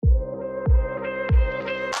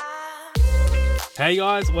Hey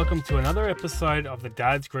guys, welcome to another episode of the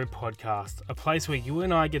Dad's Group podcast, a place where you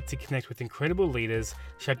and I get to connect with incredible leaders,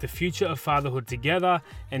 shape the future of fatherhood together,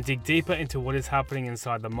 and dig deeper into what is happening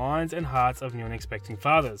inside the minds and hearts of new and expecting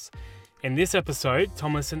fathers. In this episode,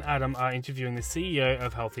 Thomas and Adam are interviewing the CEO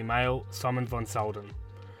of Healthy Male, Simon von Saldern.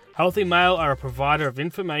 Healthy Male are a provider of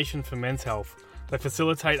information for men's health. They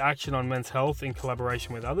facilitate action on men's health in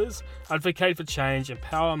collaboration with others, advocate for change,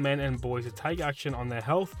 empower men and boys to take action on their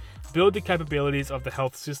health, build the capabilities of the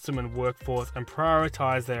health system and workforce, and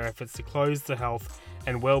prioritise their efforts to close the health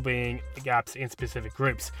and wellbeing gaps in specific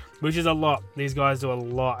groups, which is a lot. These guys do a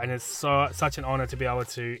lot, and it's such an honour to be able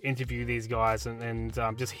to interview these guys and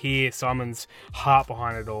just hear Simon's heart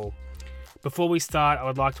behind it all. Before we start, I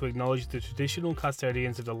would like to acknowledge the traditional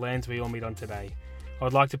custodians of the lands we all meet on today. I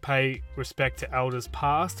would like to pay respect to elders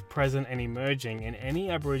past, present and emerging, and any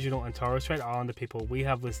Aboriginal and Torres Strait Islander people we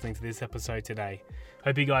have listening to this episode today.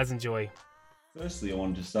 Hope you guys enjoy. Firstly, I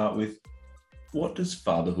wanted to start with, what does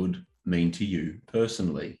fatherhood mean to you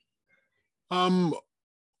personally? Well,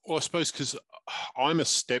 I suppose because I'm a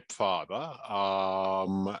stepfather,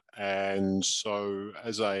 and so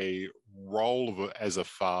as a role as a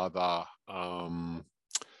father,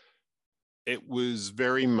 it was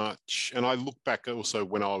very much, and I look back also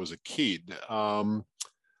when I was a kid, and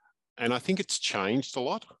I think it's changed a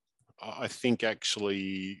lot. I think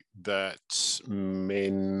actually that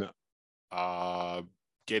men are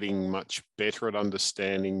getting much better at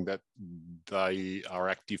understanding that they are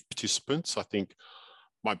active participants. I think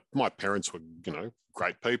my parents were,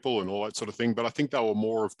 great people and all that sort of thing, but I think they were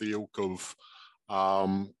more of the ilk of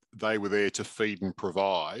they were there to feed and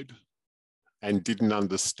provide, and didn't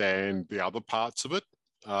understand the other parts of it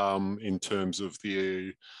in terms of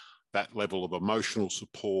that level of emotional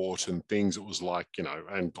support and things. It was like, and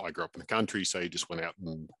I grew up in the country, so you just went out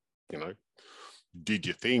and, did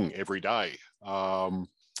your thing every day.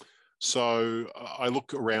 So I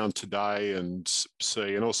look around today and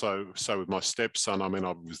see, and also so with my stepson, I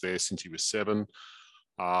was there since he was 7.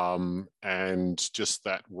 And just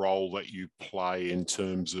that role that you play in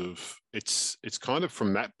terms of it's kind of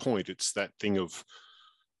from that point, it's that thing of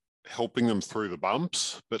helping them through the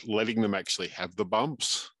bumps, but letting them actually have the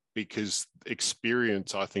bumps, because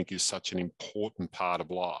experience, I think, is such an important part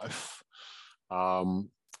of life.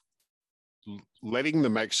 Letting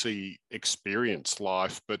them actually experience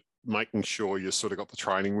life, but making sure you sort of got the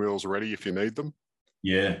training wheels ready if you need them.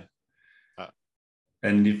 Yeah.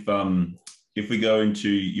 And if we go into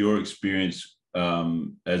your experience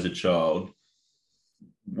as a child,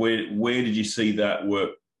 where did you see that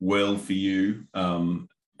work well for you, or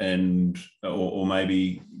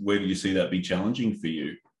maybe where did you see that be challenging for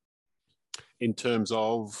you? In terms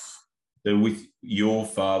of? With your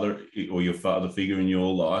father or your father figure in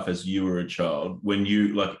your life as you were a child, when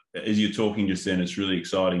you, as you're talking just then, it's really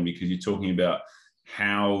exciting because you're talking about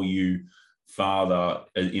how you father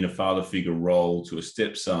in a father figure role to a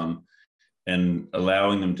stepson, and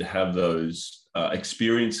allowing them to have those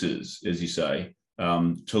experiences, as you say,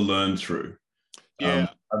 to learn through. Yeah.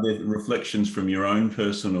 Are there reflections from your own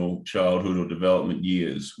personal childhood or development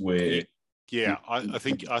years where? Yeah, I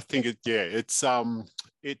think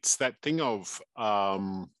it's that thing of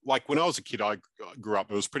like when I was a kid, I grew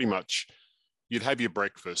up, it was pretty much you'd have your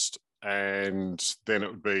breakfast and then it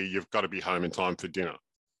would be you've got to be home in time for dinner.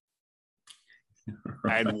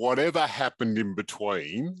 Right. And whatever happened in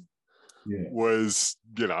between was,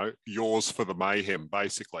 yours for the mayhem,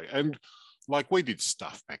 basically. And we did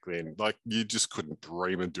stuff back then, you just couldn't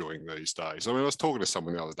dream of doing these days. I was talking to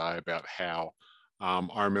someone the other day about how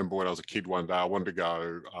I remember when I was a kid one day, I wanted to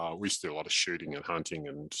go, we used to do a lot of shooting and hunting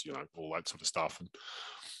and, all that sort of stuff.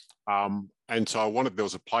 And so there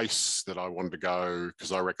was a place that I wanted to go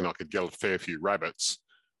because I reckon I could get a fair few rabbits.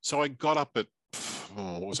 So I got up at,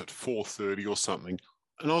 4:30 or something.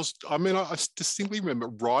 And I distinctly remember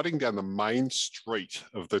riding down the main street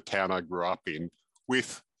of the town I grew up in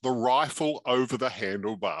with the rifle over the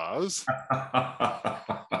handlebars.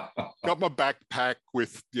 Got my backpack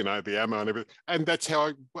with, the ammo and everything. And that's how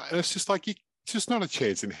and it's just like, just not a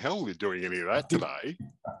chance in hell you're doing any of that today.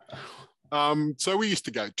 So we used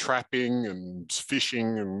to go trapping and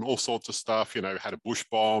fishing and all sorts of stuff, had a bush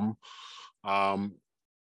bomb. And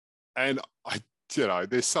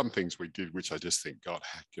there's some things we did which I just think, God,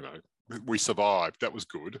 we survived. That was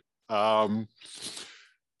good. But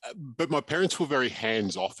my parents were very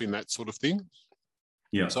hands-off in that sort of thing.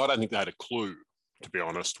 Yeah. So I don't think they had a clue, to be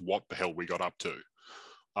honest, what the hell we got up to.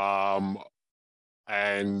 And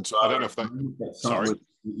I don't know if they... Sorry? Was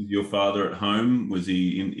your father at home? Was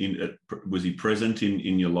he was he present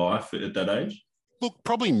in your life at that age? Look,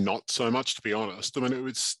 probably not so much, to be honest. I mean, it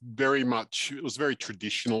was very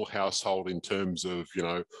traditional household in terms of,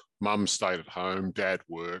 mum stayed at home, dad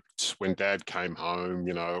worked. When dad came home,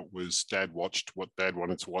 it was dad watched what dad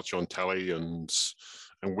wanted to watch on telly, and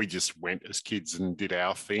we just went as kids and did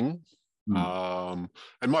our thing. And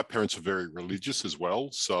my parents were very religious as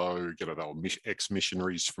well. So, they were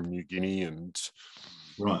ex-missionaries from New Guinea. And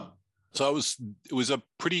right. So it was a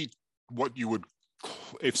pretty, what you would,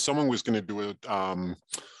 if someone was going to do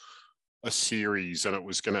a series and it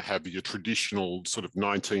was going to have your traditional sort of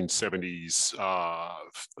 1970s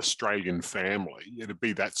Australian family, it'd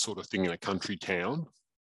be that sort of thing in a country town.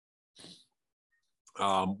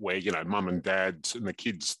 Where mum and dad and the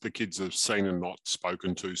kids are seen and not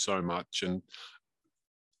spoken to so much, and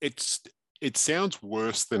it sounds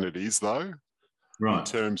worse than it is, though. Right. In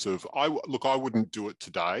terms of, I wouldn't do it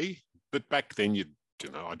today, but back then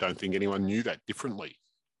I don't think anyone knew that differently.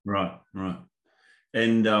 Right.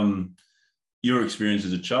 And your experience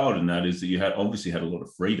as a child in that is that you had obviously had a lot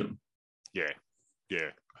of freedom. Yeah,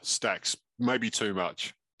 stacks, maybe too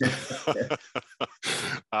much.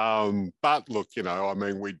 But look, I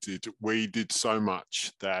mean, we did so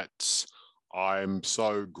much that I'm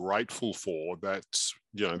so grateful for that.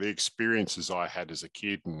 The experiences I had as a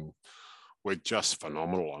kid and were just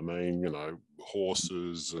phenomenal. I mean,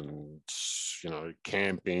 horses and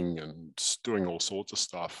camping and doing all sorts of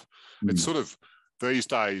stuff. It's sort of these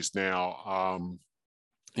days now.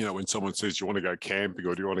 When someone says, "Do you want to go camping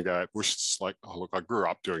or do you want to go out bush?" It's like, "Oh, look, I grew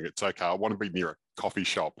up doing it. It's okay. I want to be near a coffee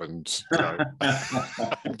shop and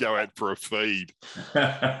go out for a feed."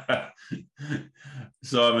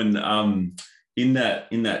 Simon, in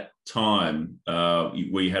that time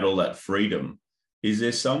where you had all that freedom, is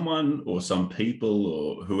there someone or some people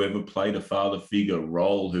or whoever played a father figure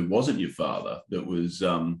role who wasn't your father? That was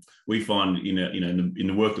we find in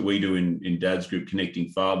the work that we do in Dad's Group, connecting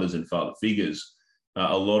fathers and father figures.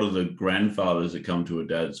 A lot of the grandfathers that come to a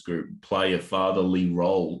dad's group play a fatherly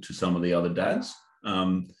role to some of the other dads.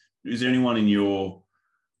 Is there anyone in your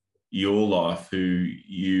life who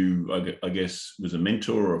I guess was a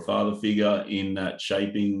mentor or a father figure in that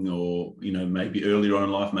shaping, or maybe earlier on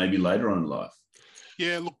in life, maybe later on in life?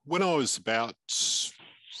 Yeah, look, when I was about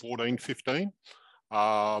 14, 15,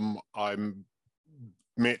 I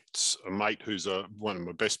met a mate who's one of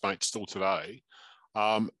my best mates still today.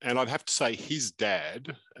 And I'd have to say his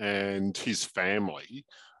dad and his family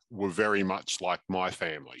were very much like my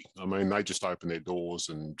family. I mean, they just opened their doors,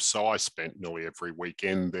 and so I spent nearly every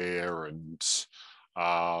weekend there. And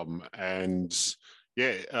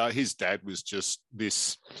his dad was just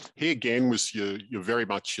this. He again was your very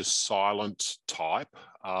much your silent type,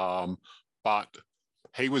 but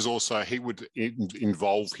he would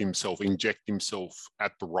inject himself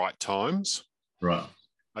at the right times. Right.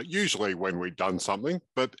 Usually when we'd done something,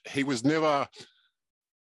 but he was never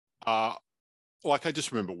like, I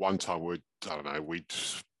just remember one time we'd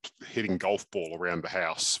hitting golf ball around the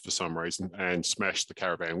house for some reason and smashed the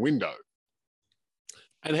caravan window.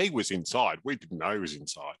 And he was inside. We didn't know he was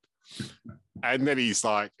inside. And then he's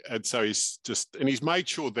made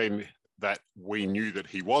sure then that we knew that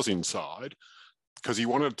he was inside, because he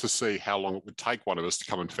wanted to see how long it would take one of us to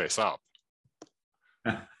come and fess up.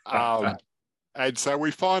 And so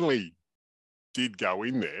we finally did go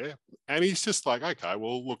in there, and he's just like, "Okay,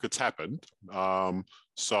 well, look, it's happened.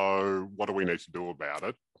 So what do we need to do about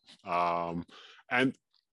it?" And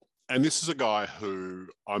this is a guy who,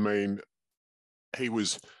 I mean, he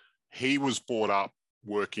was brought up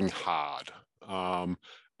working hard,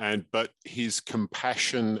 but his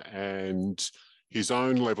compassion and his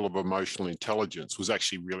own level of emotional intelligence was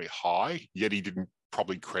actually really high. Yet he didn't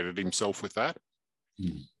probably credit himself with that.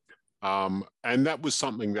 And that was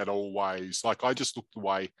something that always, like, I just looked the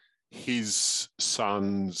way his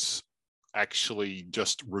sons actually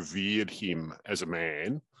just revered him as a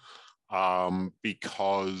man,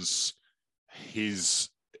 because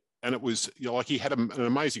it was like he had an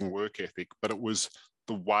amazing work ethic, but it was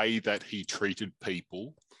the way that he treated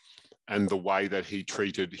people and the way that he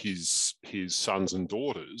treated his sons and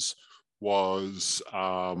daughters was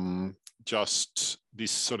just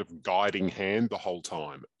this sort of guiding hand the whole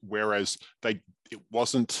time. Whereas he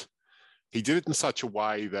did it in such a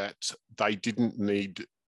way that they didn't need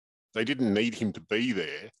him to be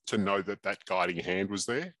there to know that guiding hand was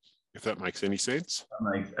there, if that makes any sense.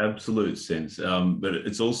 That makes absolute sense. But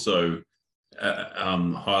it's also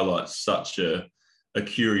highlights such a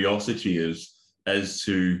curiosity as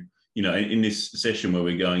to, you know, in this session where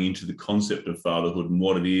we're going into the concept of fatherhood and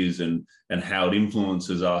what it is and how it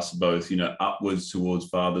influences us both, you know, upwards towards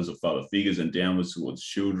fathers or father figures and downwards towards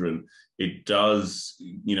children, it does,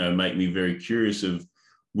 you know, make me very curious of,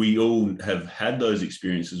 we all have had those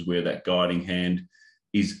experiences where that guiding hand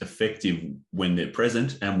is effective when they're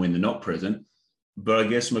present and when they're not present. But I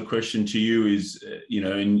guess my question to you is, you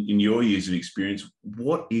know, in your years of experience,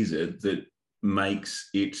 what is it that makes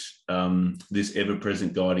it this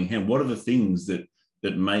ever-present guiding hand? What are the things that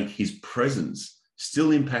make his presence still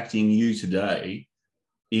impacting you today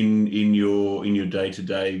in your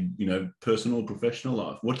day-to-day, you know, personal or professional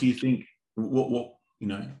life? What do you think? What you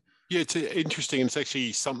know? Yeah, it's interesting. It's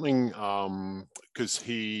actually something because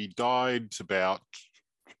he died about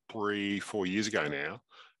 3-4 years ago now.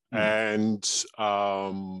 And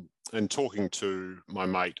talking to my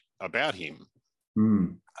mate about him,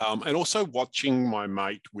 and also watching my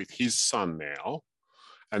mate with his son now,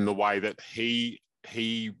 and the way that he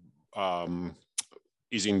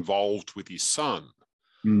is involved with his son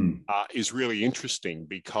is really interesting,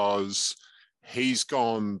 because he's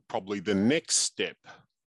gone probably the next step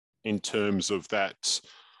in terms of that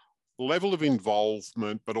level of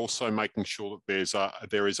involvement, but also making sure that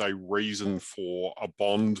there is a reason for a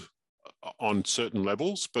bond on certain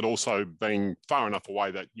levels, but also being far enough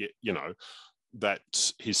away that, you know,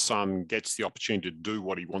 that his son gets the opportunity to do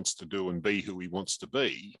what he wants to do and be who he wants to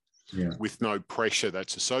be, with no pressure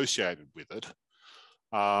that's associated with it,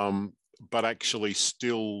 but actually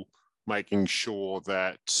still making sure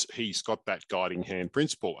that he's got that guiding hand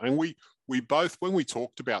principle. And we both, when we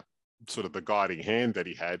talked about sort of the guiding hand that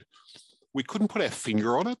he had, we couldn't put our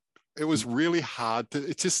finger on it. It was really hard to,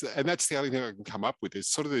 it's just, and that's the only thing I can come up with, is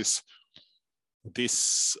sort of this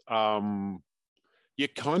you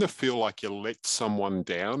kind of feel like you let someone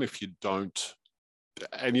down if you don't,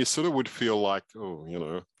 and you sort of would feel like, oh, you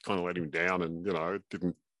know, kind of let him down, and, you know, it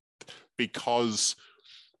didn't, because,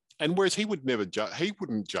 and whereas he would never judge, he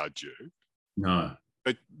wouldn't judge you. No.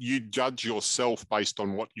 But you judge yourself based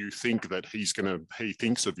on what you think that he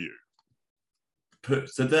thinks of you.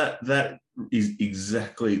 So that is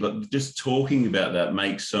exactly, like, just talking about that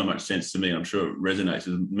makes so much sense to me. I'm sure it resonates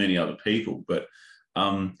with many other people. But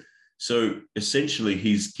so essentially,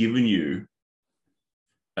 he's given you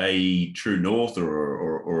a true north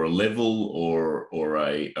or a level or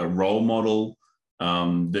a role model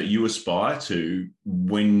that you aspire to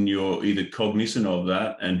when you're either cognizant of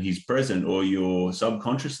that and he's present, or you're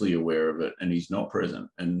subconsciously aware of it and he's not present.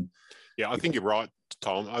 And yeah, I think you're right,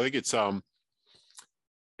 Tom. I think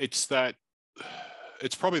it's that,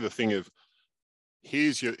 it's probably the thing of,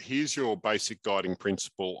 here's your basic guiding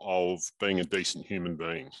principle of being a decent human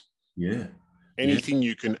being. Yeah. Anything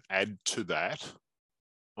you can add to that,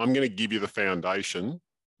 I'm going to give you the foundation.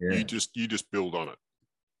 Yeah. You just build on it.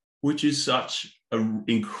 Which is such an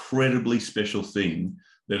incredibly special thing,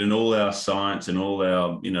 that in all our science and all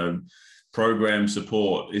our, you know, program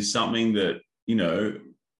support is something that, you know,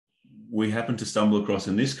 we happen to stumble across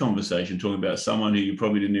in this conversation, talking about someone who you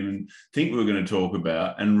probably didn't even think we were going to talk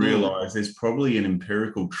about, and realize there's probably an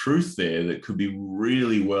empirical truth there that could be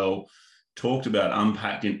really well talked about,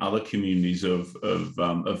 unpacked in other communities of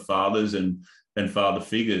fathers and father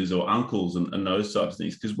figures or uncles and those types of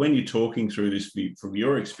things. Because when you're talking through this from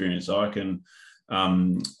your experience, I can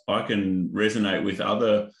resonate with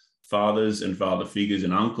other fathers and father figures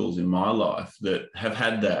and uncles in my life that have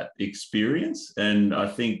had that experience. And I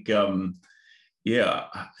think, so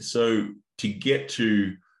to get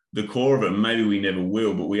to the core of it, maybe we never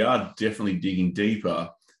will, but we are definitely digging deeper.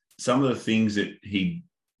 Some of the things that he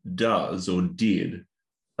does or did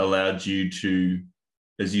allowed you to,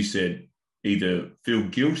 as you said, either feel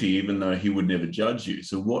guilty even though he would never judge you.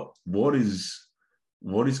 So what is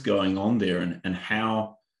going on there, and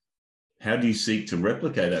how do you seek to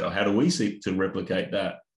replicate that, or how do we seek to replicate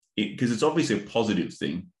that? Because it's obviously a positive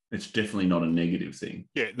thing. It's definitely not a negative thing.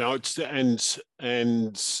 Yeah, no, it's I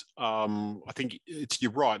think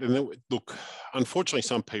you're right. And then, look, unfortunately,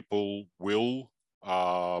 some people will,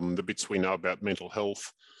 the bits we know about mental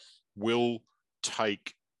health, will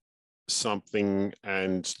take something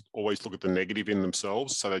and always look at the negative in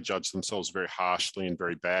themselves. So they judge themselves very harshly and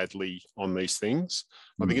very badly on these things.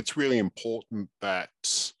 I think it's really important that,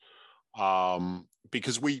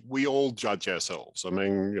 because we all judge ourselves. I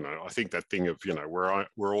mean, you know, I think that thing of, you know,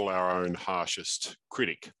 we're all our own harshest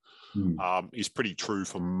critic is pretty true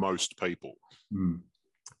for most people.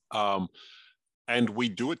 And we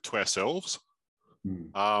do it to ourselves.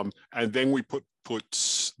 And then we put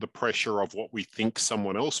the pressure of what we think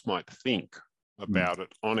someone else might think about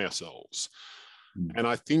it on ourselves. And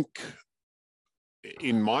I think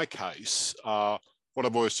in my case, what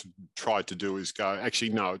I've always tried to do is go,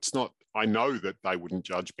 actually, no, it's not. I know that they wouldn't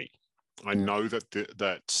judge me. I know that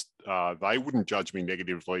they wouldn't judge me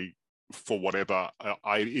negatively for whatever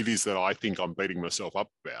it is that I think I'm beating myself up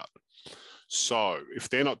about. So if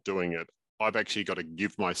they're not doing it, I've actually got to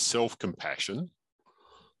give myself compassion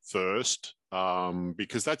first,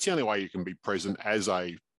 because that's the only way you can be present as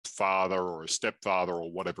a father or a stepfather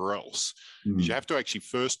or whatever else. Is you have to actually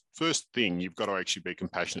first thing, you've got to actually be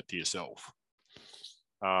compassionate to yourself,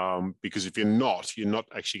 because if you're not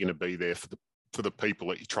actually going to be there for the people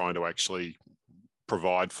that you're trying to actually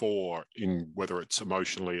provide for, in whether it's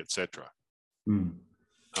emotionally, etc.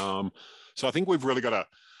 So I think we've really got to.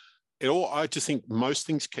 I just think most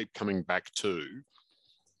things keep coming back to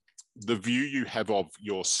the view you have of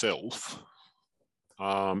yourself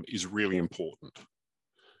is really important.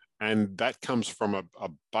 And that comes from a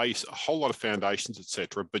base, a whole lot of foundations,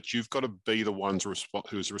 etc. But you've got to be the ones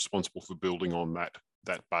who's responsible for building on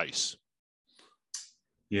that base.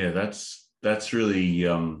 Yeah, that's really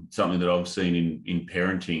something that I've seen in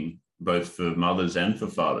parenting, both for mothers and for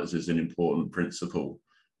fathers, is an important principle,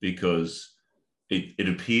 because it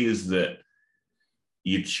appears that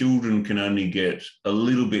your children can only get a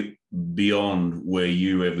little bit beyond where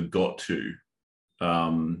you ever got to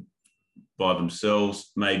by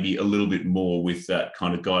themselves, maybe a little bit more with that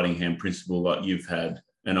kind of guiding hand principle like you've had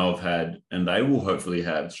and I've had, and they will hopefully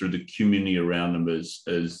have through the community around them as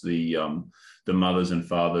the mothers and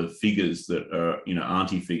father figures that are,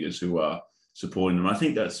 auntie figures who are supporting them. I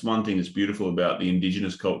think that's one thing that's beautiful about the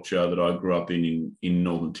Indigenous culture that I grew up in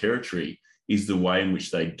Northern Territory, is the way in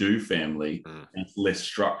which they do family. It's less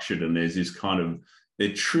structured, and there's this kind of,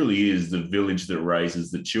 it truly is the village that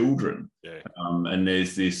raises the children. Yeah. And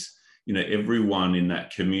there's this, everyone in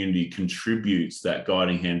that community contributes that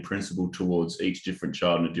guiding hand principle towards each different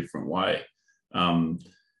child in a different way. And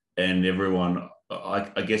everyone,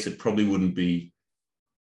 I guess it probably wouldn't be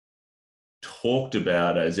talked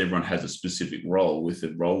about as everyone has a specific role with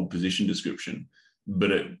a role position description,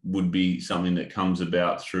 but it would be something that comes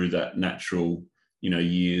about through that natural,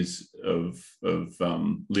 years of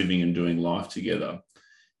living and doing life together.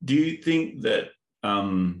 Do you think that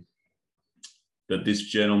that this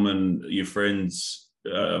gentleman, your friend's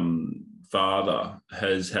father,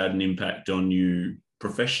 has had an impact on you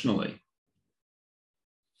professionally?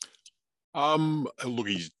 Look,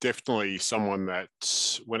 he's definitely someone that,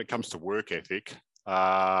 when it comes to work ethic,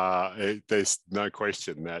 there's no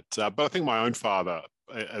question that. But I think my own father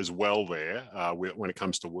as well there, when it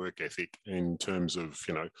comes to work ethic, in terms of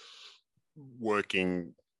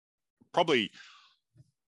working probably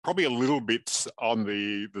a little bit on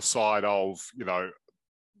the side of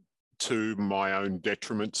to my own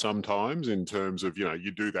detriment sometimes, in terms of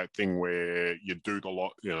you do that thing where you do the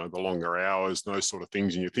longer hours and those sort of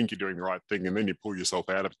things, and you think you're doing the right thing, and then you pull yourself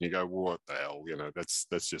out of it and you go, what the hell, that's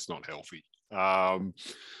just not healthy.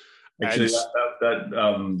 Actually,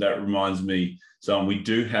 that reminds me. So we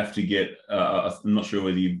do have to get. I'm not sure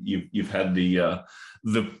whether you've had the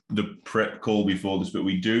prep call before this, but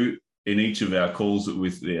we do, in each of our calls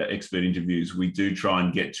with the expert interviews, we do try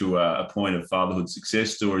and get to a point of fatherhood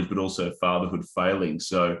success stories, but also fatherhood failing.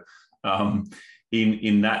 So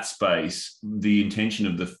in that space, the intention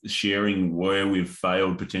of the sharing where we've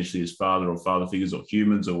failed potentially as father or father figures or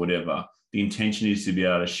humans or whatever, the intention is to be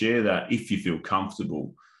able to share that, if you feel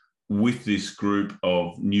comfortable, with this group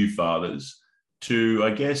of new fathers, to,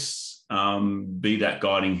 I guess, be that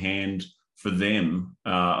guiding hand for them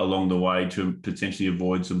along the way, to potentially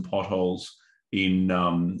avoid some potholes in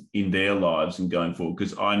their lives and going forward.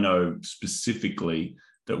 Because I know specifically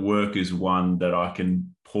that work is one that I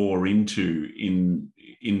can pour into in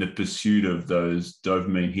the pursuit of those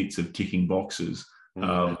dopamine hits of ticking boxes.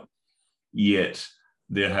 Yet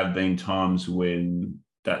there have been times when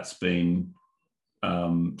that's been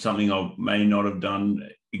something I may not have done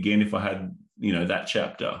again if I had, that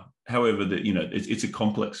chapter. However, that it's a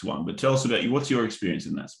complex one. But tell us about you. What's your experience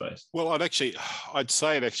in that space? Well, I'd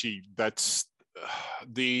say that's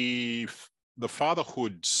the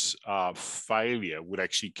fatherhood's failure would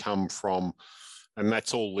actually come from, and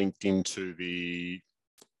that's all linked into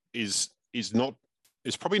is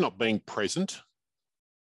probably not being present.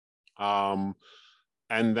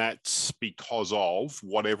 And that's because of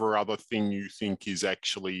whatever other thing you think is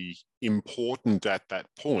actually important at that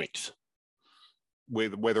point,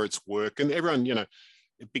 whether it's work. And everyone,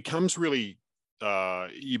 it becomes really,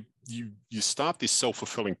 you start this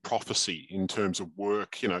self-fulfilling prophecy in terms of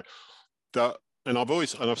work, and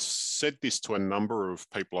I've said this to a number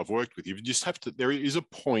of people I've worked with. You just have to, there is a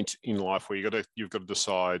point in life where you've got to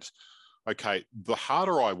decide, okay, the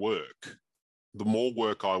harder I work, the more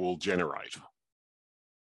work I will generate.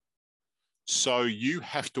 So you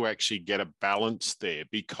have to actually get a balance there,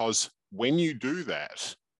 because when you do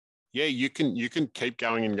that, yeah, you can keep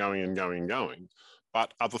going and going and going and going,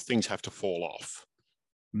 but other things have to fall off.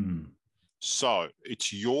 So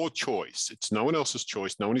it's your choice. It's no one else's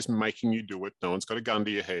choice. No one is making you do it. No one's got a gun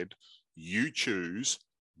to your head. You choose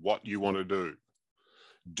what you want to do.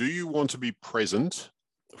 Do you want to be present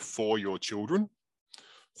for your children,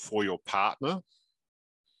 for your partner?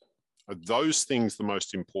 Are those things the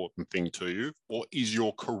most important thing to you? Or is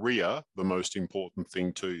your career the most important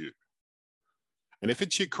thing to you? And if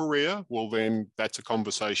it's your career, well, then that's a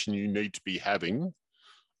conversation you need to be having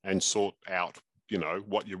and sort out, you know,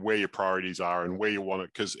 where your priorities are and where you want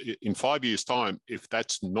it. Because in 5 years' time, if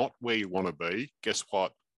that's not where you want to be, guess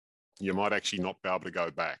what? You might actually not be able to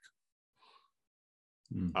go back.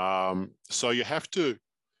 So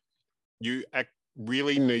you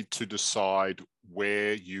really need to decide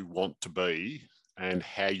where you want to be and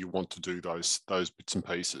how you want to do those bits and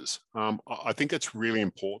pieces. I think that's really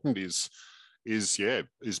important is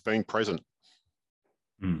being present.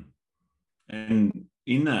 And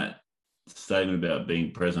in that statement about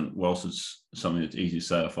being present, whilst it's something that's easy to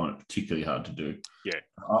say, I find it particularly hard to do. Yeah,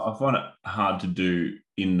 I find it hard to do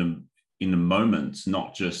in the moments,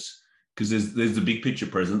 not just because there's the big picture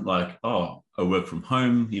present, like, oh, I work from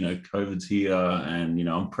home, you know, COVID's here, and you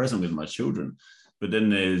know, I'm present with my children. But then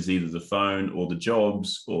there's either the phone or the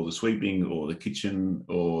jobs or the sweeping or the kitchen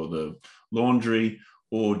or the laundry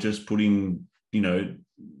or just putting, you know,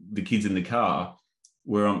 the kids in the car,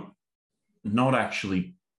 where I'm not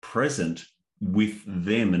actually present with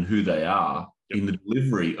them and who they are in the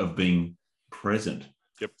delivery of being present.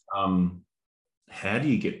 How do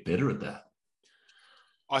you get better at that?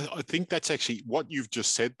 I think that's actually what you've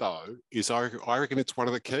just said, though, is I reckon it's one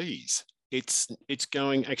of the keys. It's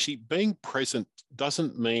being present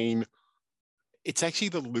doesn't mean, it's actually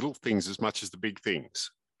the little things as much as the big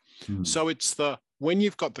things. So it's when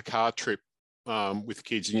you've got the car trip with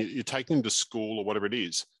kids and you're taking them to school or whatever it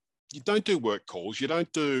is, you don't do work calls, you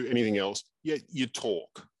don't do anything else, you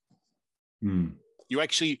talk. You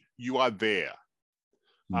are there.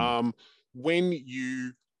 When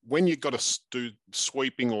you've got to do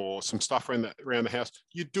sweeping or some stuff around the house,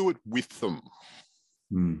 you do it with them.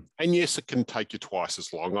 And yes, it can take you twice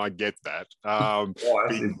as long. I get that.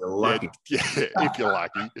 Twice, if you're lucky. Yeah, if you're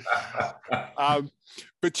lucky.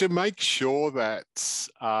 But you make sure that...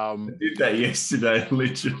 I did that yesterday,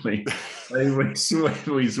 literally. We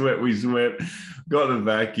swept, got the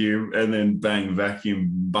vacuum, and then bang, vacuum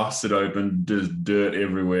busted open, just dirt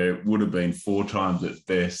everywhere. Would have been 4 times at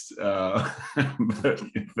best. But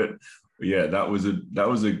yeah, that was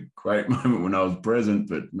a great moment when I was present,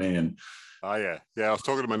 but man... Oh, yeah. Yeah, I was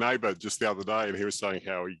talking to my neighbour just the other day, and he was saying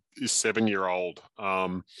how his 7-year-old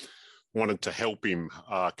wanted to help him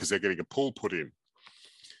because they're getting a pool put in.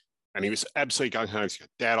 And he was absolutely going home. He said,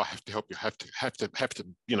 Dad, I have to help you. Have to,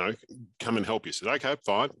 you know, come and help you. I said, okay,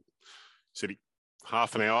 fine. He said,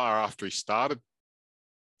 half an hour after he started,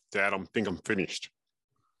 Dad, I think I'm finished.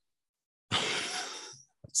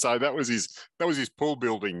 So that was his pool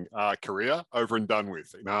building career over and done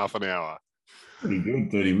with in half an hour. Pretty good,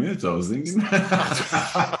 30 minutes, I was thinking.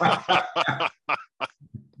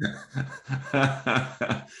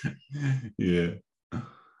 Yeah,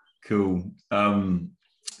 cool.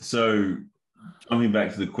 So coming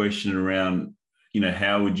back to the question around, you know,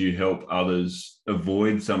 how would you help others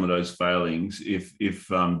avoid some of those failings if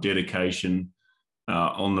dedication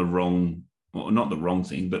on the wrong, well, not the wrong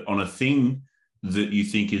thing, but on a thing that you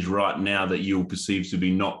think is right now that you'll perceive to be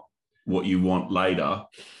not what you want later,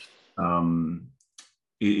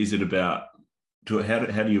 is it about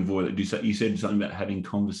how do you avoid it? You said something about having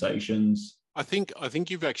conversations. I think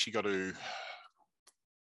you've actually got to.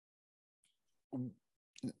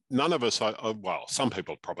 None of us are, well, some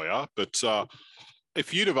people probably are, but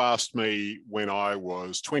if you'd have asked me when I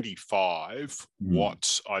was 25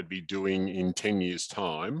 what I'd be doing in 10 years'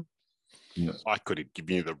 time, I could have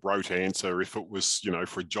given you the rote answer if it was, you know,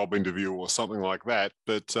 for a job interview or something like that.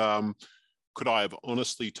 But could I have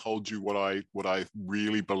honestly told you what I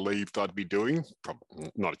really believed I'd be doing?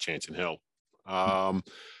 Probably not a chance in hell.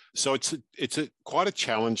 So it's quite a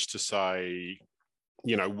challenge to say,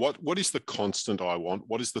 you know, what is the constant I want?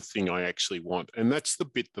 What is the thing I actually want? And that's the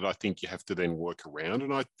bit that I think you have to then work around.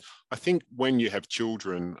 And I think when you have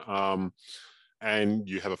children and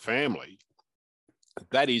you have a family,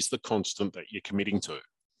 that is the constant that you're committing to.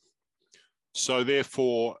 So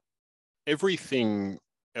therefore, everything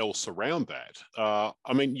else around that,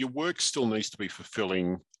 I mean, your work still needs to be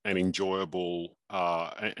fulfilling and enjoyable,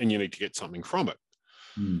 and you need to get something from it.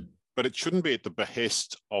 But it shouldn't be at the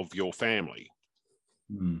behest of your family.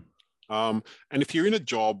 And if you're in a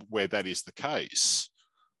job where that is the case,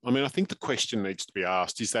 I mean, I think the question needs to be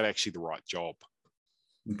asked, is that actually the right job?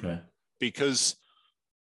 Okay. Because,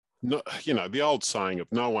 no, you know, the old saying of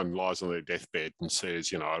no one lies on their deathbed and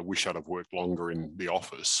says, you know, I wish I'd have worked longer in the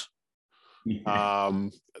office. Yeah.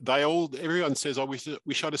 Everyone says, I wish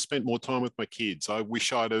I'd have spent more time with my kids. I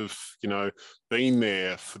wish I'd have, you know, been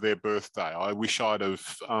there for their birthday. I wish I'd have,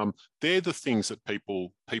 they're the things that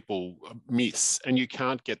people miss, and you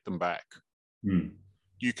can't get them back. Mm.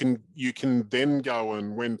 You can then go,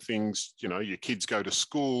 and when things, you know, your kids go to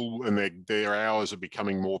school and their hours are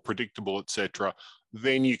becoming more predictable, etc.,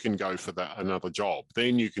 then you can go for another job.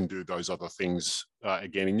 Then you can do those other things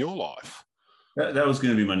again in your life. That was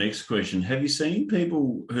going to be my next question. Have you seen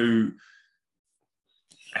people who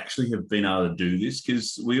actually have been able to do this?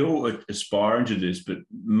 Because we all aspire into this, but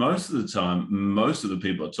most of the time, most of the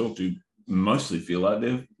people I talk to mostly feel like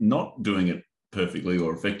they're not doing it perfectly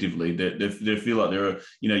or effectively. They feel like they're,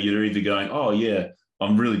 you know, you're either going, oh yeah,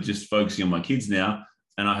 I'm really just focusing on my kids now,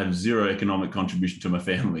 and I have zero economic contribution to my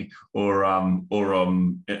family, or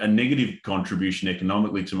a negative contribution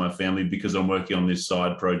economically to my family because I'm working on this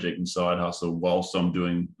side project and side hustle whilst I'm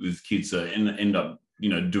doing with kids that end up, you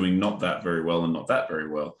know, doing not that very well and not that very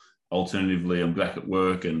well. Alternatively, I'm back at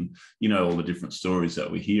work, and, you know, all the different stories that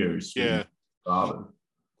we hear is Yeah. father.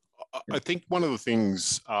 I think one of the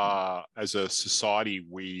things as a society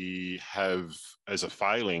we have as a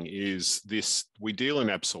failing is this: we deal in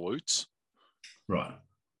absolutes. Right.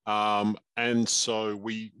 And so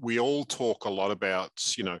we all talk a lot about,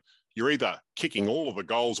 you know, you're either kicking all of the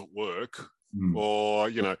goals at work, or,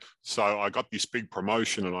 you know, so I got this big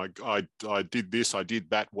promotion and I did this, I did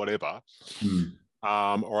that, whatever.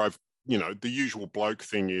 Or I've, you know, the usual bloke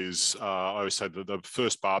thing is, I always say that the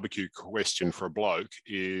first barbecue question for a bloke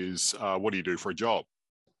is, what do you do for a job?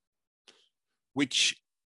 Which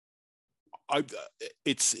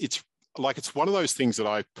it's like, it's one of those things that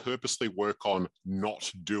I purposely work on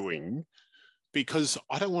not doing, because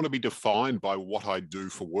I don't want to be defined by what I do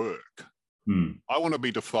for work. I want to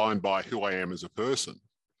be defined by who I am as a person.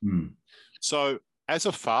 So as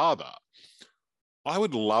a father, I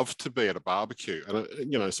would love to be at a barbecue, and,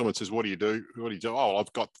 you know, someone says, what do you do? What do you do? Oh,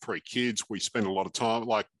 I've got 3 kids. We spend a lot of time.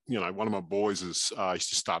 Like, you know, one of my boys is used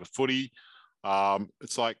to start a footy.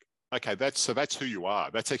 It's like, okay, that's who you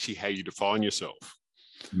are. That's actually how you define yourself.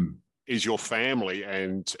 Is your family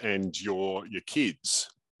and your kids.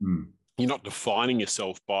 You're not defining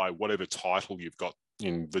yourself by whatever title you've got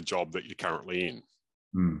in the job that you're currently in.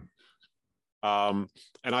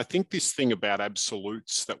 And I think this thing about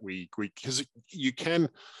absolutes that we because you can,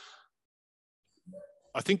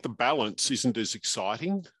 I think the balance isn't as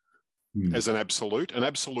exciting as an absolute. An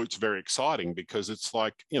absolute's very exciting because it's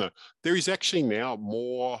like, you know, there is actually now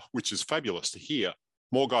more, which is fabulous to hear,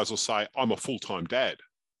 more guys will say, I'm a full-time dad.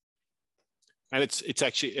 And it's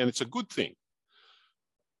actually, and it's a good thing.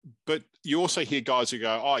 But you also hear guys who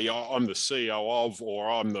go, oh yeah, I'm the CEO of, or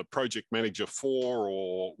I'm the project manager for,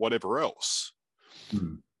 or whatever else.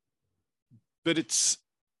 But it's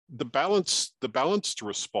the balanced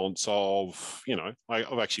response of, you know,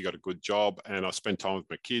 I've actually got a good job and I spend time with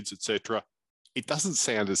my kids, etc. It doesn't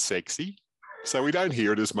sound as sexy, so we don't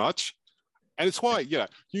hear it as much. And it's why, you know,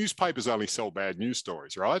 newspapers only sell bad news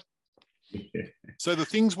stories, right? So the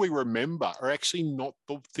things we remember are actually not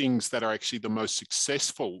the things that are actually the most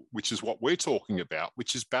successful, which is what we're talking about,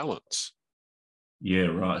 which is balance. Yeah,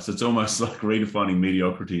 right. So it's almost like redefining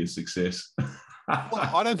mediocrity as success. Well,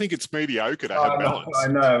 I don't think it's mediocre to have balance. I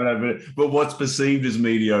know, but what's perceived as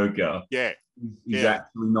mediocre, is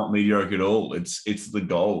actually not mediocre at all. It's the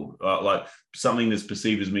goal. Like, something that's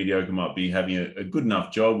perceived as mediocre might be having a good enough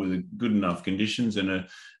job with good enough conditions and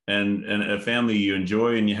a family you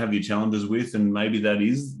enjoy and you have your challenges with, and maybe that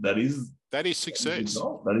is success. That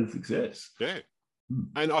is success. Yeah,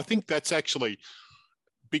 and I think that's actually,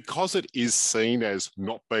 because it is seen as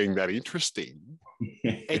not being that interesting,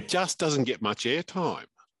 it just doesn't get much airtime.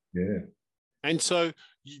 Yeah. And so,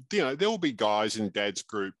 you know, there will be guys in dads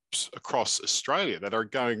groups across Australia that are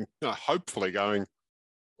going, you know, hopefully going,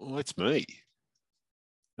 oh, it's me.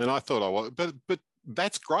 And I thought I was, but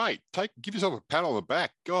that's great. Give yourself a pat on the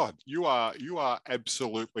back. God, you are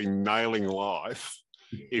absolutely nailing life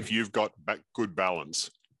if you've got good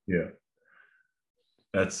balance. Yeah.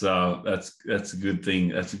 That's a good thing.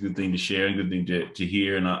 That's a good thing to share and good thing to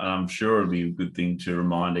hear. And I'm sure it'll be a good thing to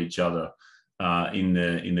remind each other in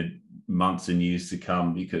the months and years to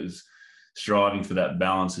come, because striving for that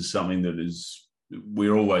balance is something that is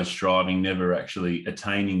we're always striving, never actually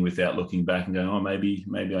attaining without looking back and going, oh, maybe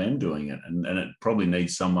I am doing it. And it probably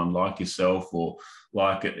needs someone like yourself, or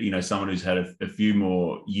like, someone who's had a few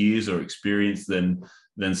more years or experience than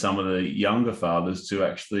some of the younger fathers, to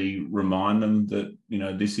actually remind them that,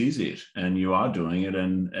 this is it and you are doing it.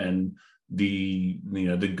 And the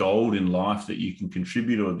gold in life that you can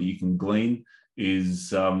contribute or that you can glean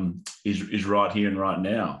is right here and right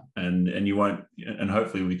now. And you won't, and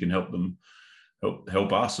hopefully we can help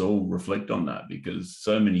us all reflect on that, because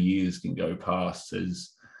so many years can go past,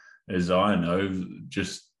 as I know,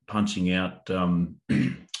 just punching out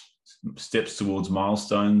steps towards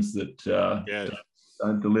milestones that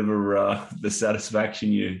don't deliver the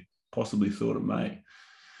satisfaction you possibly thought it may.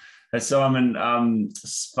 And Simon,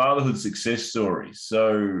 fatherhood success stories.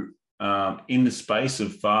 So in the space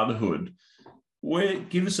of fatherhood,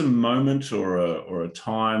 give us a moment or a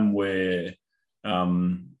time where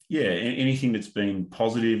anything that's been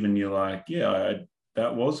positive and you're like,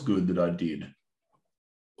 that was good that I did.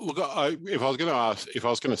 Look, if I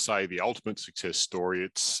was going to say the ultimate success story,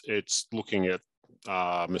 it's looking at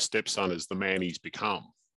my stepson as the man he's become.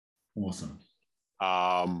 Awesome.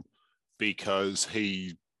 Because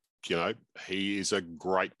he is a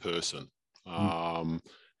great person.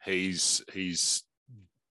 He's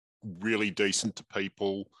really decent to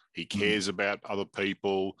people. He cares about other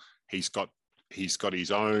people. He's got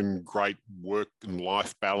his own great work and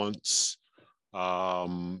life balance.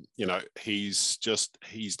 He's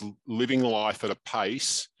living life at a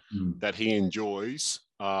pace that he enjoys,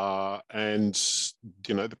 and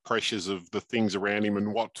the pressures of the things around him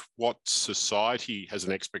and what society has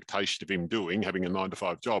an expectation of him doing, having a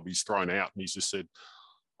 9-to-5 job, he's thrown out, and he's just said,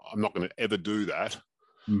 I'm not going to ever do that.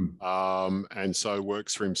 And so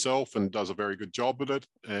works for himself and does a very good job at it.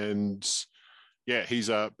 And he's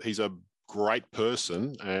a great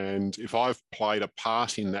person, and if I've played a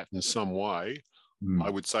part in that in some way, I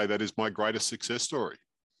would say that is my greatest success story.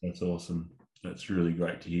 That's awesome. That's really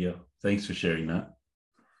great to hear. Thanks for sharing that.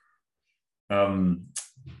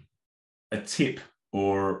 A tip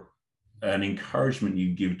or an encouragement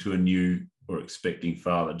you give to a new or expecting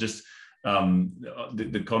father. Just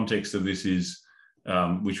the context of this is,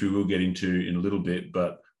 which we will get into in a little bit,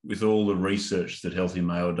 but with all the research that Healthy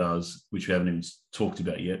Male does, which we haven't even talked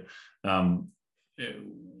about yet, and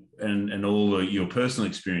all your personal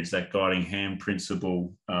experience, that guiding hand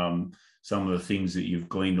principle, some of the things that you've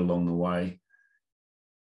gleaned along the way.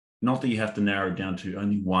 Not that you have to narrow it down to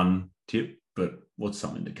only one tip, but what's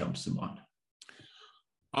something that comes to mind?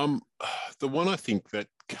 The one I think that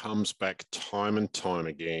comes back time and time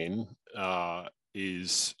again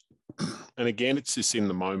is, and again, it's this in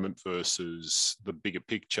the moment versus the bigger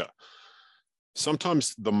picture.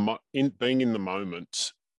 Sometimes being in the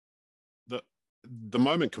moment, the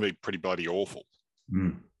moment can be pretty bloody awful.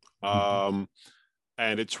 And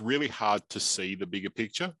it's really hard to see the bigger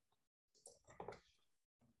picture.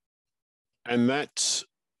 And that's,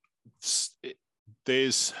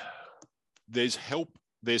 there's help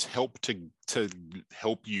to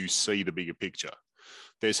help you see the bigger picture.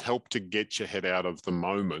 There's help to get your head out of the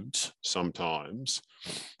moment sometimes,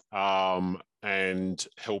 and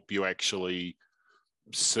help you actually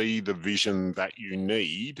see the vision that you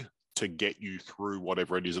need to get you through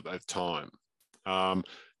whatever it is at that time.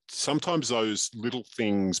 Sometimes those little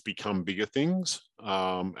things become bigger things,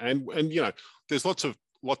 and there's lots of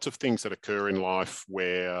things that occur in life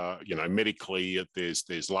where medically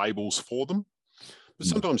there's labels for them, but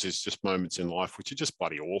sometimes there's just moments in life which are just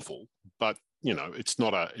bloody awful. But it's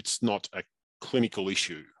not a clinical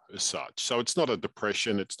issue as such. So it's not a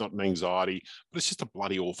depression, it's not an anxiety, but it's just a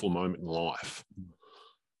bloody awful moment in life.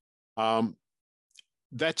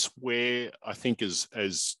 That's where I think as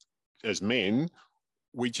men,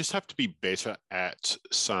 we just have to be better at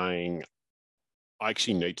saying, I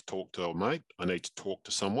actually need to talk to a mate. I need to talk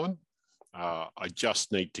to someone. I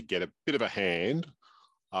just need to get a bit of a hand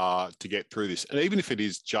to get through this. And even if it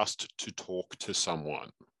is just to talk to someone,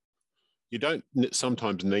 you don't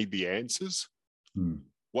sometimes need the answers.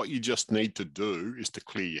 What you just need to do is to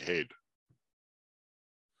clear your head.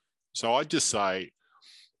 So I just say,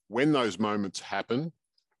 when those moments happen,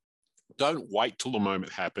 don't wait till the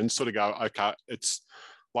moment happens. Sort of go, okay, it's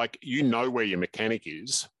like, where your mechanic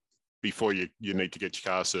is before you need to get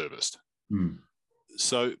your car serviced.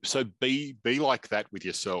 So be like that with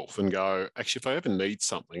yourself and go, actually, if I ever need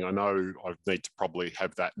something, I know I need to probably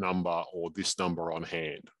have that number or this number on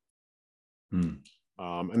hand.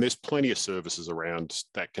 And there's plenty of services around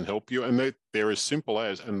that can help you. And they're as simple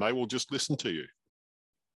as, and they will just listen to you.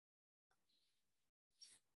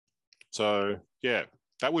 So, yeah,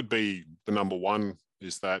 that would be the number one,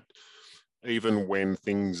 is that even when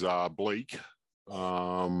things are bleak.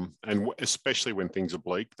 And especially when things are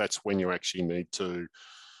bleak, that's when you actually need to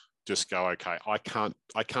just go, okay, I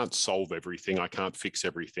can't solve everything. I can't fix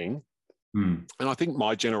everything. And I think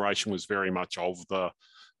my generation was very much of the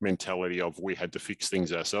mentality of we had to fix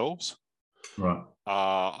things ourselves. Right.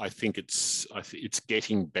 I think it's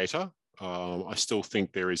getting better. I still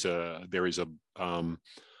think there is a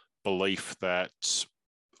belief that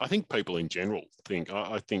I think people in general think.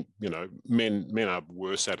 I think men are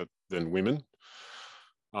worse at it than women.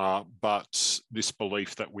 But this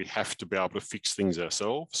belief that we have to be able to fix things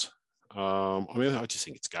ourselves. I just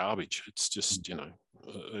think it's garbage. It's just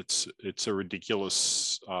it's a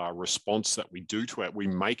ridiculous response that we do to it. We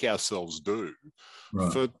make ourselves do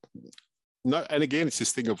for. No, and again, it's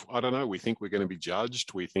this thing of, I don't know, we think we're going to be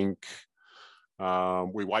judged. We think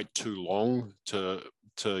we wait too long to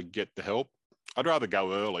get the help. I'd rather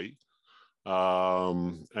go early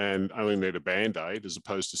and only need a Band-Aid as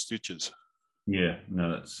opposed to stitches. Yeah,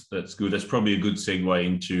 no, that's good. That's probably a good segue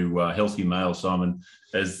into Healthy Male, Simon.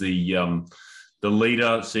 As the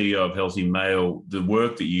leader, CEO of Healthy Male, the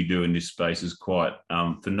work that you do in this space is quite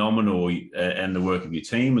phenomenal, and the work of your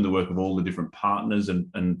team and the work of all the different partners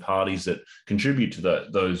and parties that contribute to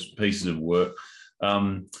those pieces of work.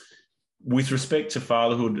 With respect to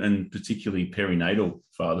fatherhood, and particularly perinatal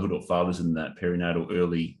fatherhood, or fathers in that perinatal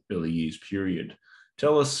early years period,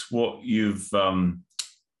 tell us what you've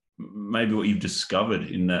discovered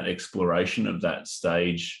in that exploration of that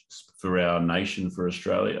stage for our nation, for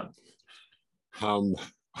Australia.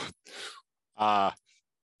 A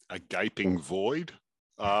gaping void.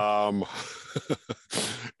 The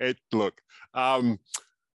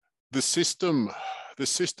system.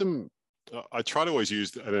 I try to always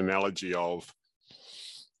use an analogy of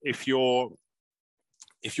if you're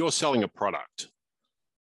selling a product,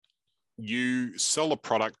 you sell a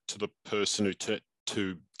product to the person who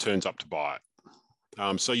turns up to buy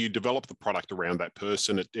it. So you develop the product around that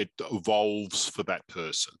person. It evolves for that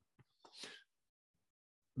person.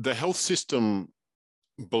 The health system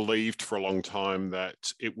believed for a long time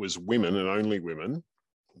that it was women and only women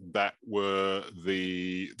that were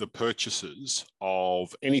the purchasers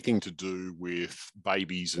of anything to do with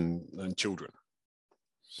babies and children.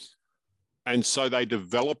 And so they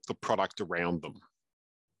developed the product around them.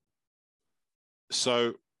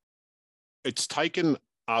 So it's taken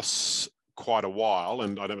us quite a while,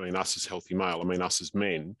 and I don't mean us as Healthy Male, I mean us as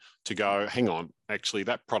men, to go, hang on, actually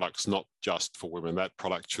that product's not just for women, that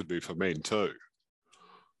product should be for men too.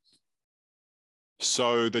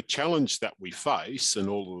 So the challenge that we face, and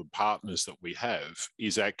all of the partners that we have,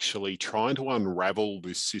 is actually trying to unravel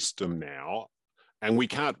this system now. And we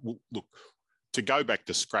can't, look, to go back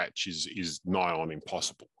to scratch is nigh on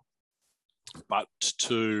impossible. But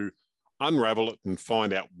to unravel it and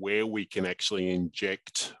find out where we can actually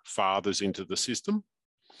inject fathers into the system,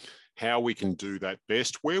 how we can do that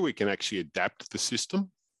best, where we can actually adapt the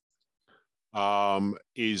system,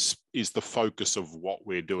 is the focus of what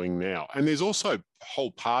we're doing now. And there's also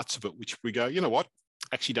whole parts of it which we go, you know what,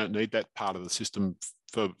 actually don't need that part of the system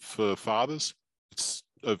for fathers. It's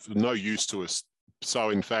of no use to us.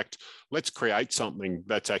 So in fact, let's create something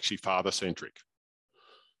that's actually father-centric.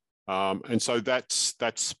 And so that's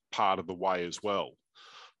part of the way as well.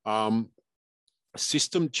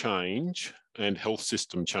 System change and health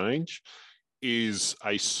system change is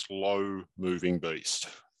a slow-moving beast.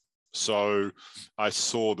 So I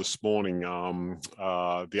saw this morning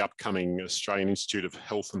the upcoming Australian Institute of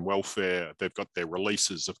Health and Welfare, they've got their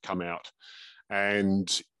releases have come out. And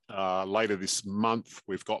later this month,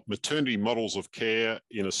 we've got maternity models of care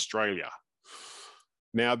in Australia.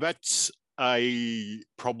 Now that's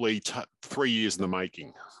probably 3 years in the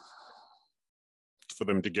making for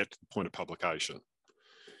them to get to the point of publication.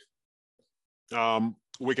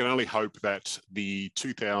 We can only hope that the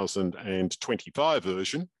 2025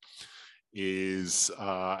 version has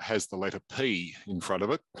the letter P in front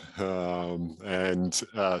of it,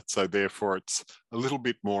 so therefore it's a little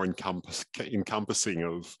bit more encompassing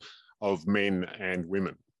of men and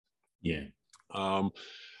women. Yeah.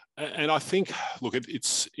 And I think, look,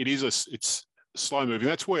 it's slow moving.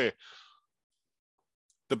 That's where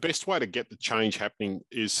the best way to get the change happening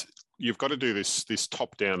is you've got to do this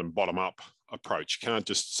top down and bottom up approach. You can't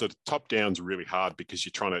just sort of top down's really hard because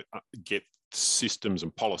you're trying to get systems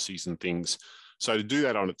and policies and things. So to do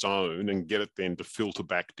that on its own and get it then to filter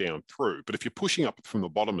back down through. But if you're pushing up from the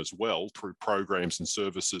bottom as well through programs and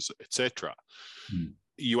services, etc.,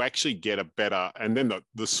 you actually get a better, and then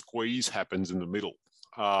the squeeze happens in the middle.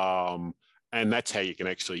 And that's how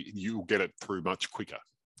you'll get it through much quicker.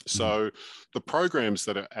 So the programs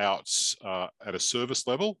that are out at a service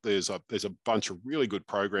level, there's a bunch of really good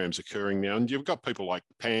programs occurring now, and you've got people like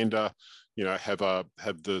Panda, have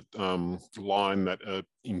the line that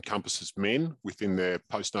encompasses men within their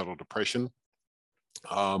postnatal depression.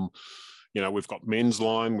 We've got Men's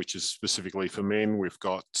Line, which is specifically for men. We've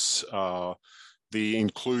got the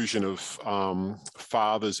inclusion of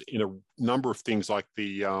fathers in a number of things like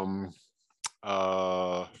the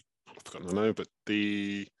I've forgotten the name, but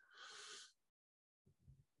the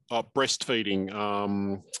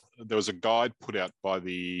breastfeeding. There was a guide put out by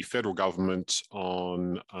the federal government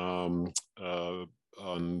on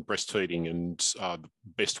breastfeeding and the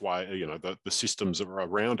best way, the systems that are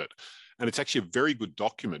around it. And it's actually a very good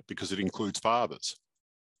document because it includes fathers.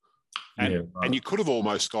 And, right. And you could have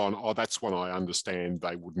almost gone, oh, that's one I understand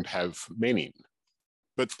they wouldn't have men in.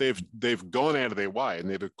 But they've gone out of their way and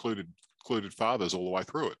they've included fathers all the way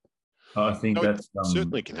through it. I think so that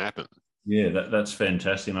certainly can happen. Yeah, that's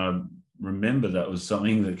fantastic. And I remember that was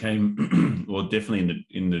something that came, well, definitely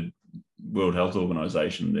in the World Health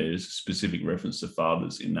Organization, there's specific reference to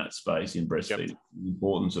fathers in that space in breastfeeding. Yep. The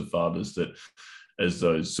importance of fathers that as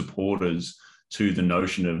those supporters to the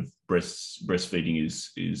notion of breastfeeding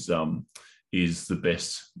is the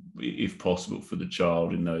best, if possible, for the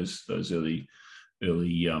child in those early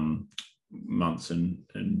months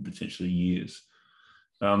and potentially years.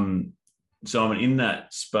 So I'm in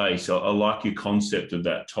that space. I like your concept of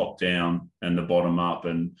that top down and the bottom up,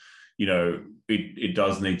 and it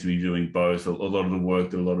does need to be doing both. A lot of the work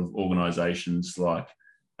that a lot of organisations like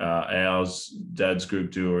ours, Dad's Group,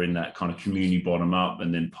 do are in that kind of community bottom up,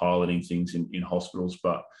 and then piloting things in hospitals.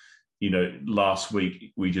 But last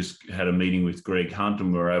week we just had a meeting with Greg Hunt,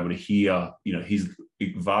 and we were able to hear his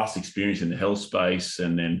vast experience in the health space,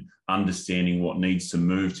 and then understanding what needs to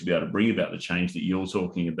move to be able to bring about the change that you're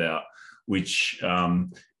talking about, which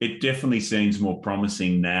it definitely seems more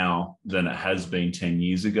promising now than it has been 10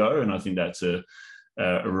 years ago. And I think that's a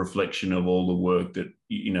reflection of all the work that,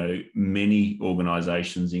 many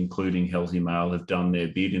organisations, including Healthy Male, have done their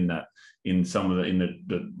bit in some of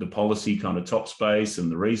the policy kind of top space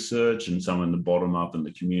and the research, and some in the bottom up and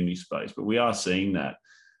the community space. But we are seeing that.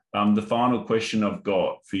 The final question I've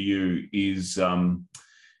got for you is,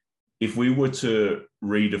 if we were to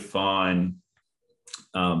redefine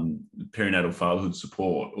perinatal fatherhood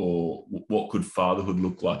support, or what could fatherhood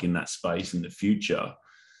look like in that space in the future,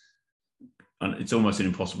 and it's almost an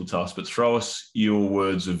impossible task, but throw us your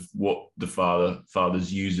words of what the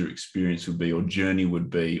father's user experience would be, or journey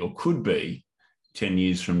would be, or could be 10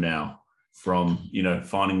 years from now, from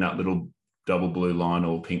finding that little double blue line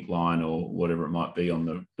or pink line or whatever it might be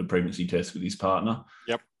on the pregnancy test with his partner.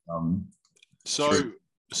 Yep. So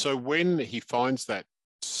when he finds that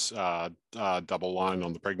double line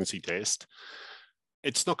on the pregnancy test,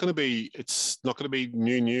 it's not going to be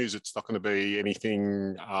new news. It's not going to be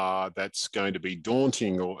anything that's going to be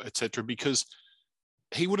daunting or etc. Because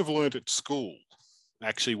he would have learned at school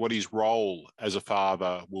actually what his role as a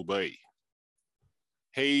father will be.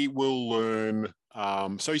 He will learn.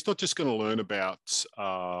 So he's not just going to learn about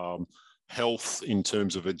health in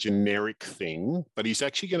terms of a generic thing, but he's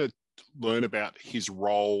actually going to learn about his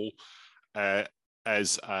role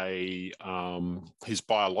as his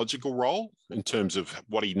biological role in terms of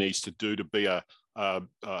what he needs to do to be a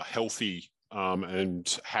healthy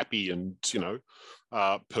and happy and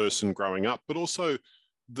person growing up, but also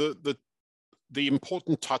the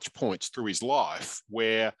important touch points through his life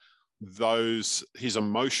where his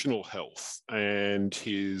emotional health and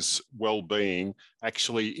his well-being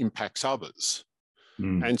actually impacts others.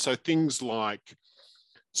 And so things like,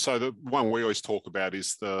 so the one we always talk about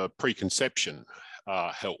is the preconception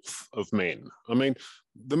health of men. I mean,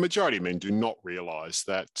 the majority of men do not realise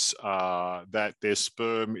that their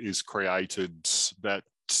sperm is created,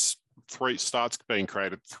 starts being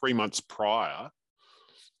created 3 months prior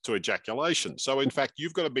to ejaculation. So in fact,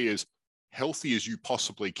 you've got to be as healthy as you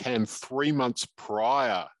possibly can 3 months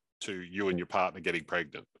prior to you and your partner getting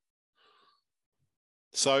pregnant.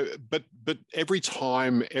 So, but every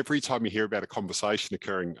time you hear about a conversation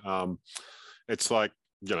occurring, it's like,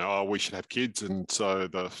 oh, we should have kids, and so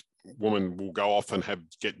the woman will go off and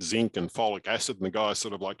get zinc and folic acid, and the guy's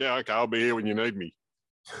sort of like, yeah, okay, I'll be here when you need me.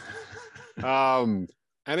 And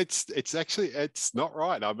it's actually, it's not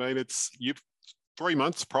right. I mean, you 3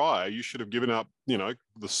 months prior, you should have given up, the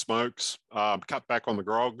smokes, cut back on the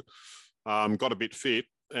grog, got a bit fit,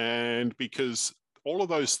 and because all of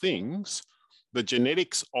those things, the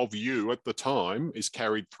genetics of you at the time is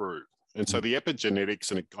carried through. And so the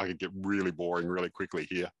epigenetics, and I could get really boring really quickly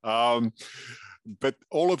here, but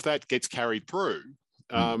all of that gets carried through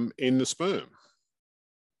in the sperm.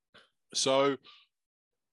 So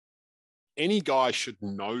any guy should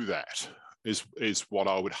know that is what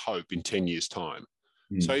I would hope in 10 years' time.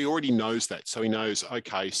 So he already knows that. So he knows,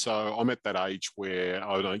 okay, so I'm at that age where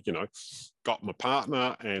I don't, got my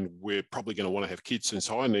partner and we're probably going to want to have kids. And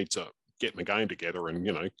so I need to get my game together and,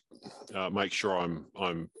 make sure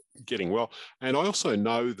I'm getting well. And I also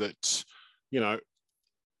know that, because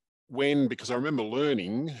I remember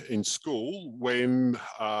learning in school when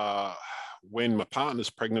my partner's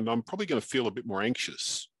pregnant, I'm probably going to feel a bit more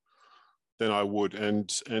anxious than I would.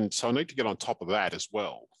 And so I need to get on top of that as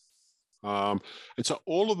well. And so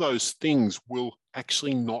all of those things will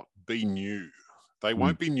actually not be new. They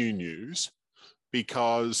won't be new news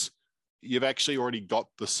because you've actually already got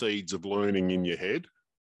the seeds of learning in your head.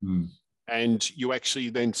 And you actually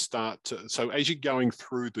then start to, so as you're going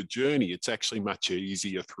through the journey, it's actually much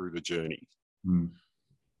easier through the journey.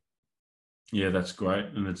 Yeah, that's great.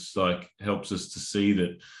 And it's helps us to see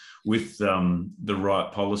that with the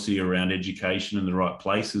right policy around education and the right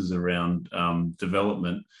places around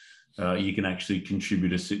development, you can actually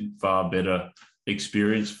contribute a far better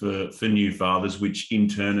experience for new fathers, which in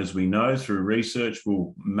turn, as we know through research,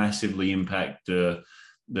 will massively impact the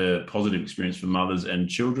positive experience for mothers and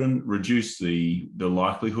children, reduce the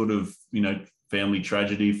likelihood of family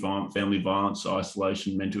tragedy, family violence,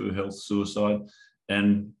 isolation, mental health, suicide,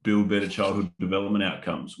 and build better childhood development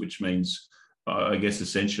outcomes, which means, I guess,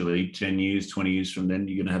 essentially 10 years, 20 years from then,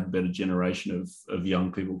 you're going to have a better generation of young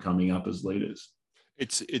people coming up as leaders.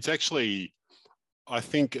 It's actually, I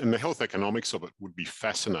think, and the health economics of it would be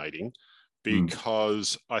fascinating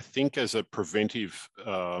because I think as a preventive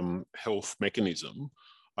health mechanism,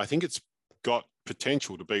 I think it's got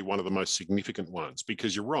potential to be one of the most significant ones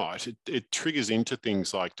because you're right, it triggers into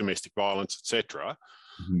things like domestic violence, etc.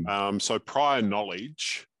 So prior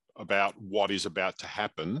knowledge about what is about to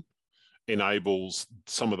happen enables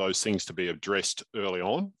some of those things to be addressed early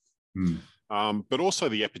on. But also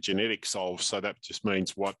the epigenetics of, so that just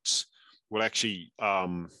means what actually,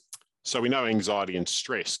 so we know anxiety and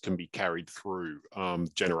stress can be carried through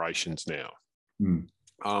generations now.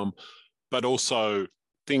 But also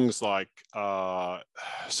things like,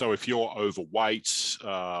 so if you're overweight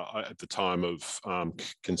at the time of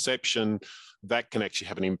conception, that can actually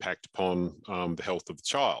have an impact upon the health of the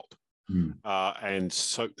child. And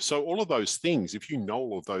so all of those things, if you know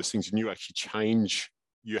all of those things and you actually change,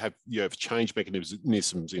 you have change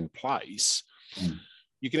mechanisms in place,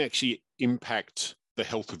 you can actually impact the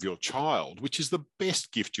health of your child, which is the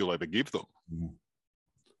best gift you'll ever give them.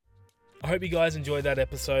 I hope you guys enjoyed that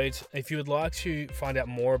episode. If you would like to find out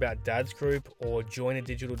more about Dad's Group or join a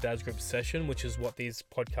digital Dad's Group session, which is what these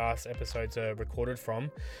podcast episodes are recorded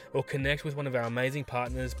from, or connect with one of our amazing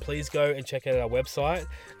partners, please go and check out our website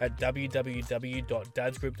at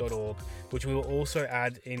www.dadsgroup.org, which we will also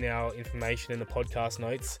add in our information in the podcast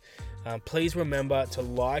notes. Please remember to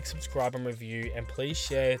like, subscribe and review, and please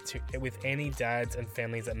share with any dads and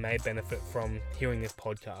families that may benefit from hearing this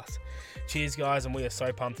podcast. Cheers guys, and we are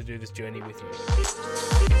so pumped to do this journey with you.